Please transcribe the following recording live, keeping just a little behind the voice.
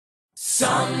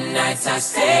Some nights I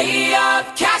stay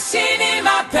up, cashing in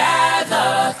my bad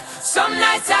luck. Some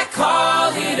nights I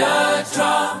call it a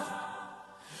draw.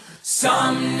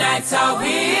 Some nights I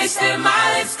wish that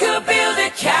my lips could build a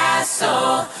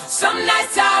castle. Some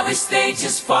nights I wish they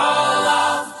just fall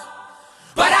off.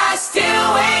 But I still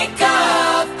wake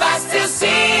up, I still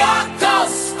see your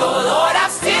ghost. Oh Lord, I'm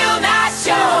still not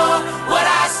sure what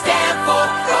I stand for.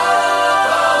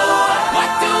 Oh,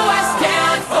 what do I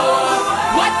stand for?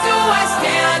 What do I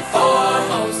stand for?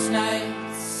 Most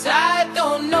nights I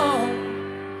don't know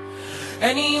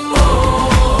anymore.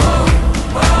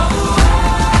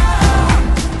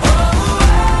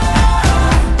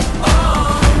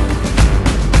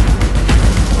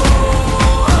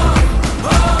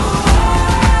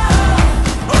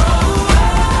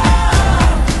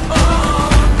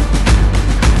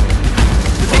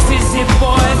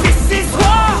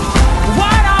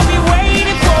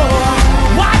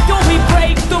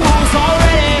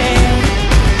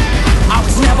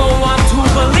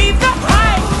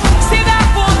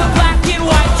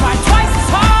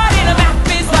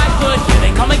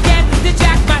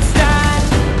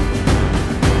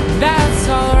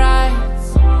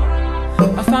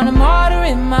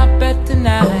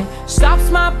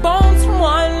 Stops my bones from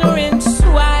wandering just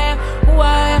why am,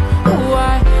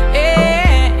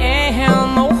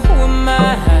 oh, who am I?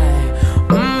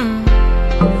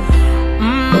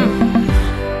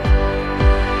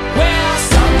 Well,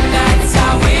 some nights I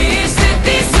wish that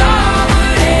this all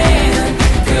would end,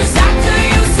 'cause I could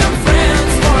use some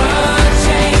friends for a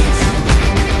change.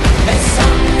 And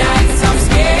some nights I'm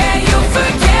scared you'll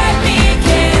forget me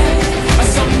again, but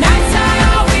some nights I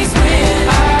always win.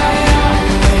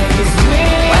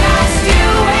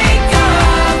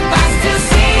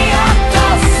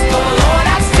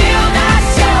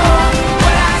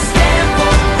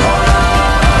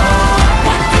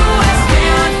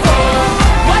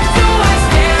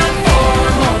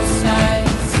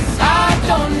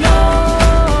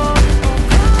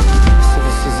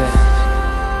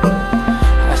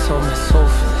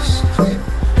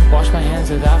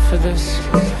 For this,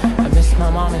 I miss my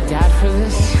mom and dad for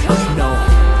this. No,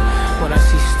 when I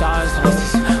see stars,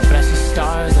 when I see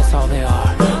stars, that's all they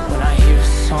are. When I hear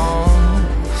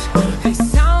songs, they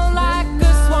sound like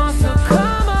the swans. So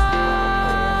come on,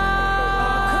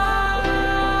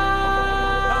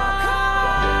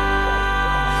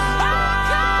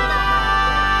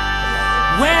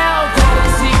 well, don't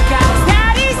see guys,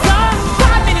 daddy's on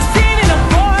 5 minutes in and I'm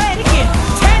bored again.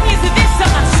 10 years of this,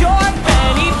 I'm not sure if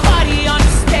anybody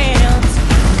understands.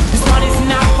 This one is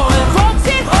not for the folks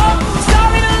at home.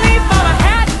 Sorry to leave, but I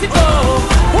had to go.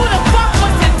 Who the fuck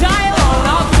wants to die alone,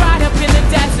 all dried up in the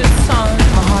desert sun?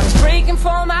 My heart is breaking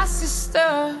for my sister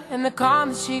and the calm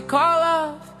that she called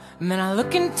off. And then I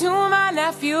look into my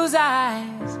nephew's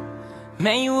eyes.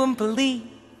 Man, you wouldn't believe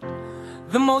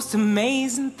the most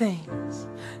amazing things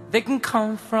that can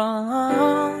come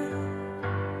from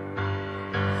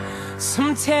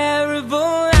some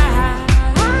terrible life.